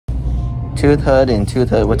Tooth Hood and Tooth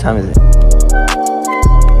Hood. What time is it?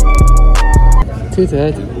 Tooth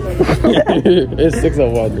Hood. It's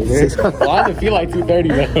 6:01. Why does it feel like 2:30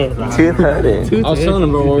 though? Tooth Hood. I was telling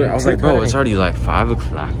him, bro. I was like, bro, it's already like 5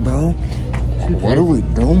 o'clock, bro. What are we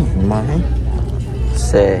doing, man?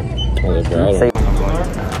 Say. Say.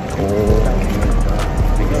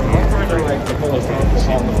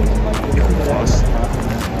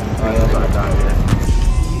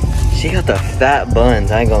 She got the fat buns.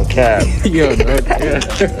 I ain't gonna cap. Yo, bro.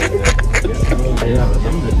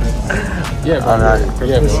 Yeah, bro. Her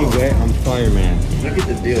pussy wet, I'm fireman. Look at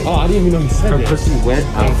the deal. Oh, I didn't even know he said that. Her pussy wet,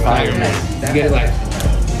 I'm fireman. You get it like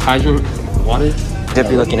hydro water? Drip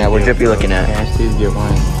you looking at? What drip you looking at? KidSteez, get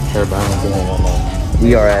one.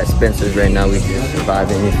 We are at Spencer's right now. We just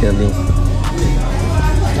surviving. You feel me?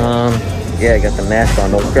 Yeah, I got the mask on.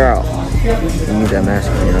 No girl. You need that mask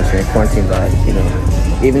on. You know what I'm saying? Quarantine vibes. You know.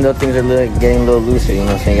 Even though things are getting a little looser, you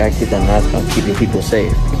know what I'm saying? You gotta keep that mask on, keeping people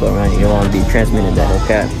safe. People around you. You don't want to be transmitting that,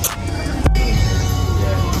 okay?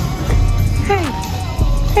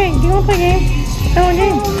 Hey, do you want to play a game? I want a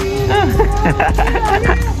game.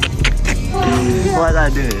 Why did I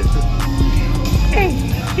do this? Hey,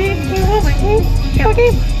 do you want to play a game? You want a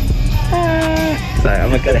game? Sorry,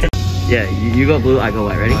 I'm gonna cut it. Yeah, you go blue, I go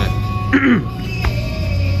white. Ready?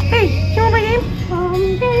 Hey, do you want to play a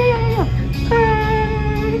game? Yeah.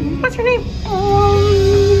 What's your name?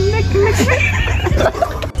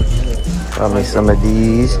 Got me some of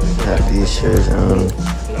these. Got these shirts. I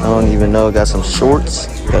don't even know. Got some shorts.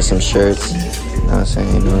 Got some shirts. You know what I'm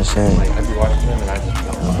saying? You know what I'm saying?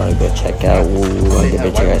 I'm about to go check out. Ooh, I'll get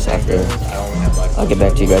back to you guys after. I'll get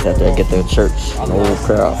back to you guys after I get the shirts. Oh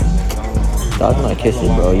crap. Dog my kisses,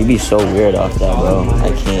 bro. You be so weird off that, bro.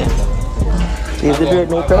 I can't. See the beard?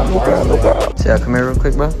 No crap. See, I'll come here real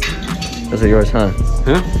quick, bro. Those are yours, huh?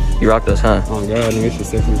 Huh? You rock those, huh? Oh god, nigga, it's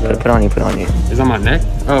sexy, bro. Put on you. It's on my neck?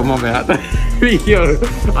 Oh, my bad. I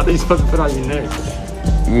thought you're supposed to put on your neck.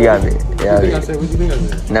 You got it. Yeah. What you think I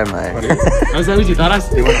said? Never mind. I said what you thought I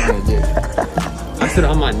said. I said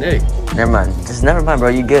on my neck. Never mind. Just never mind, bro.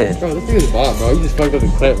 You good. Bro, this thing is bad, bro. You just fucked up the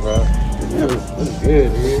clip, bro. That's good,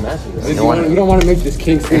 dude. You don't want to make this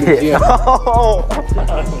king scene in jail. Oh,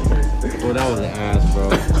 that was an ass, bro.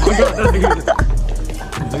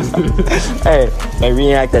 Hey, like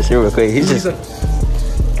reenact that shit real quick. He's just,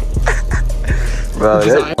 bro.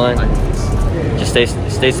 That's one. Just stay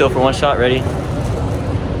still for one shot. Ready? All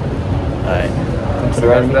right.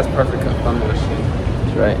 That's perfect.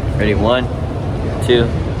 That's right. Ready? 1, 2.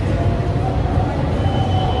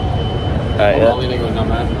 All right. Yeah.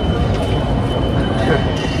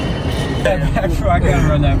 Bro, I gotta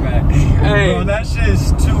run that back. Hey, bro, that shit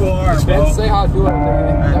is too hard, bro. Say how I do it.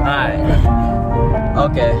 Alright.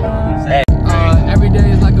 Okay. Hey. Every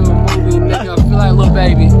day is like a movie, nigga. I feel like a little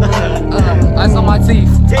baby. Ice on my teeth.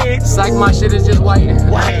 Psych, my shit is just white.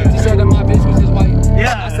 She said that my bitch was just white.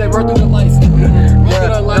 Yeah. I said, run through the lights.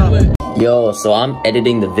 Yo, so I'm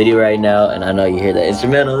editing the video right now, and I know you hear the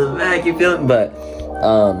instrumental in the back, you feel it? But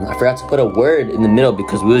I forgot to put a word in the middle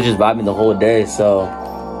because we was just vibing the whole day, so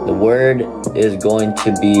the word is going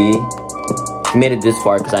to be, if you made it this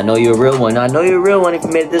far, because I know you're a real one. I know you're a real one if you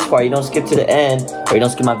made it this far. You don't skip to the end, or you don't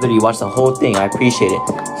skip my video. You watch the whole thing. I appreciate it.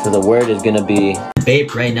 So the word is going to be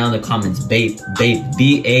bape right now in the comments. Bape.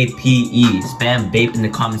 B-A-P-E. Spam bape in the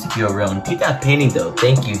comments if you're real. And keep that painting though.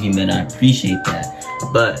 Thank you, Human. I appreciate that.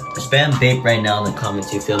 But spam bape right now in the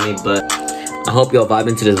comments, you feel me? But I hope y'all vibe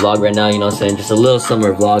into this vlog right now, you know what I'm saying? Just a little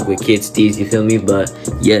summer vlog with KidSteez, you feel me? But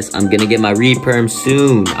yes, I'm gonna get my re-perm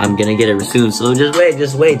soon. I'm gonna get it soon. So just wait.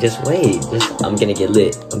 I'm gonna get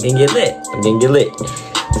lit. So,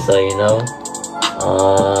 you know,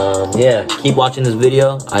 yeah, keep watching this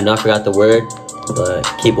video. I know I forgot the word, but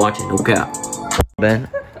keep watching, no cap. Ben,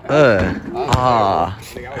 I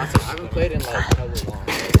haven't played in like so long.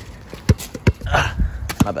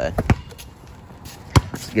 My bad.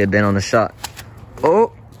 Let's get Ben on the shot.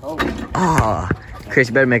 Oh. Chris,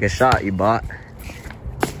 you better make a shot, you bot.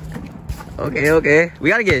 Okay.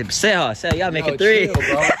 We gotta get Say, you gotta make a 3. Chill, bro.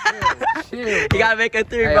 Chill, bro. You gotta make a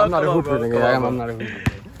 3, hey, bro. I'm not a hooper, nigga. I'm not a hooper.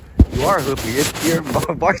 You are a hooper. You're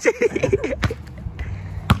a varsity.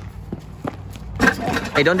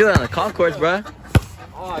 Hey, don't do it on the concourse, bro.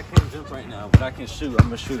 Oh, I can't jump right now, but I can shoot.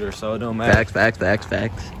 I'm a shooter, so it don't matter. Facts.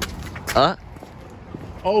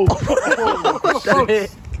 Oh,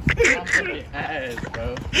 ass,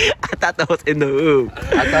 bro. I thought that was in the hoop.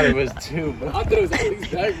 I thought it was 2, bro. I thought it was at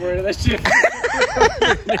least back, bro. That shit.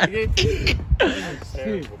 That's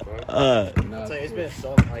terrible, bro. No, it's been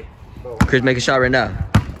so like, bro. Chris, make a shot right now.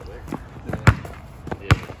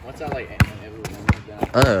 Yeah. Once I like,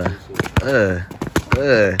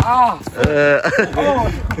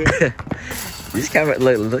 This camera,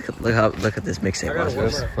 look at this mixtape. Watch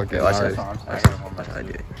this. Watch this. Watch how I do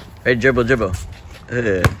it. Ready, dribble. Do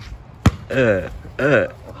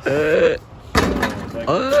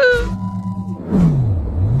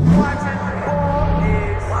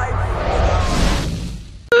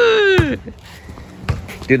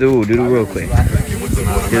the real quick.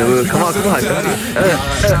 Come on.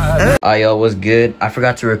 Alright, y'all, what's good? I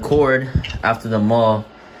forgot to record after the mall.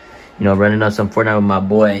 You know, running up some Fortnite with my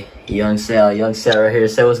boy, Young Sal right here.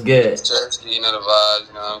 Say what's good. You know the vibes,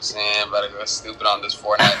 you know what I'm saying? About to go stupid on this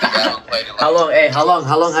Fortnite. I haven't played in like How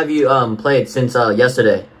long have you played since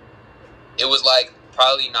yesterday? It was like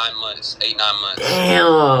probably 9 months, 8-9 months.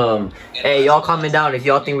 Damn. Hey, y'all comment down if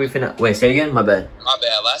y'all think we finna. Wait, say again? My bad. My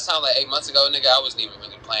bad. Last time, like 8 months ago, nigga, I wasn't even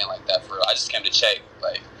really playing like that for real. I just came to check.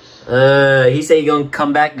 Like. He said he gonna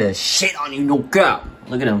come back to shit on you, no cap.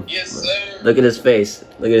 Look at him. Yes, sir. Look at his face.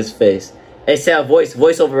 Hey, Sal,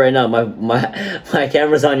 voice over right now. My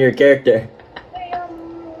camera's on your character. Hey,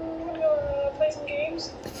 play some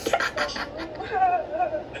games.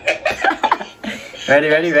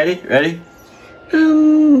 Ready?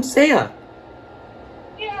 Saya.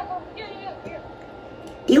 Yeah.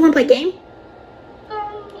 You wanna play a game?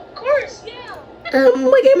 Of course, yeah.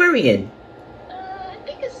 What game are we in? I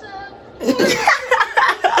think it's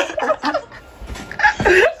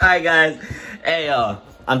Alright, guys. Hey,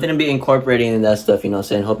 I'm gonna be incorporating in that stuff, you know what I'm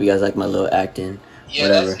saying? Hope you guys like my little acting. Yeah,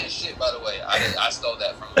 whatever. that's his shit, by the way. I stole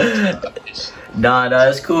that from him. Nah,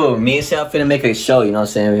 that's cool. Me and Sal finna make a show, you know what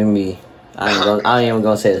I'm saying? We're gonna be, I ain't even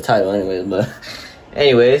gonna say the title anyways, but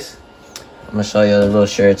anyways, I'm gonna show you the little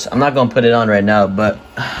shirts. I'm not gonna put it on right now, but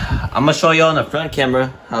I'm gonna show you on the front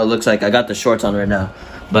camera how it looks like. I got the shorts on right now,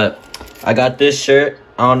 but I got this shirt.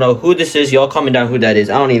 I don't know who this is. Y'all comment down who that is.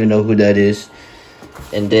 I don't even know who that is.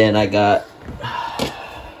 And then I got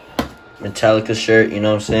Metallica shirt, you know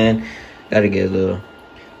what I'm saying? Gotta get a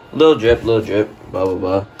little drip, blah blah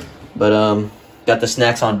blah. But got the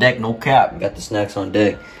snacks on deck, no cap. Got the snacks on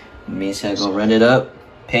deck. Me and Sam gonna run it up,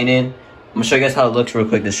 paint in. I'm gonna show you guys how it looks real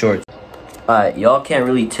quick, the shorts. Alright, y'all can't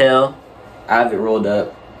really tell. I have it rolled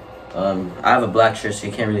up. I have a black shirt, so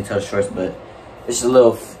you can't really tell the shorts, but it's a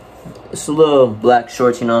little black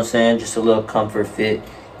shorts, you know what I'm saying? Just a little comfort fit.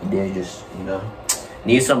 And then just, you know,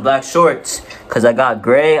 need some black shorts. Cause I got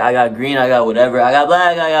gray, I got green, I got whatever. I got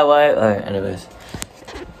black, I got white. Alright, anyways.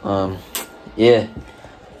 Yeah.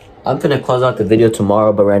 I'm finna close out the video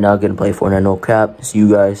tomorrow, but right now I'm gonna play Fortnite, no cap. See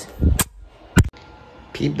you guys.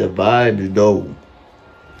 Peep the vibes though.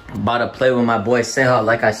 I'm about to play with my boy Seha,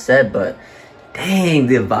 like I said, but dang,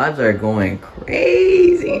 the vibes are going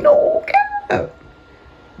crazy, no cap.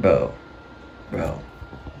 Bro.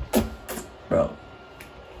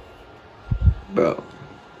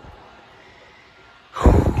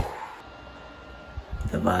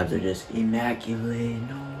 The vibes are just immaculate,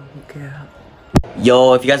 no cap.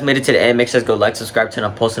 Yo, if you guys made it to the end, make sure to go like, subscribe, turn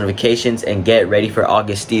on post notifications, and get ready for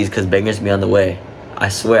August Steez, because bangers be on the way. I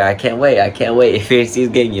swear, I can't wait. If you're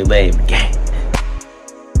Steez gang, you're lame. Gang.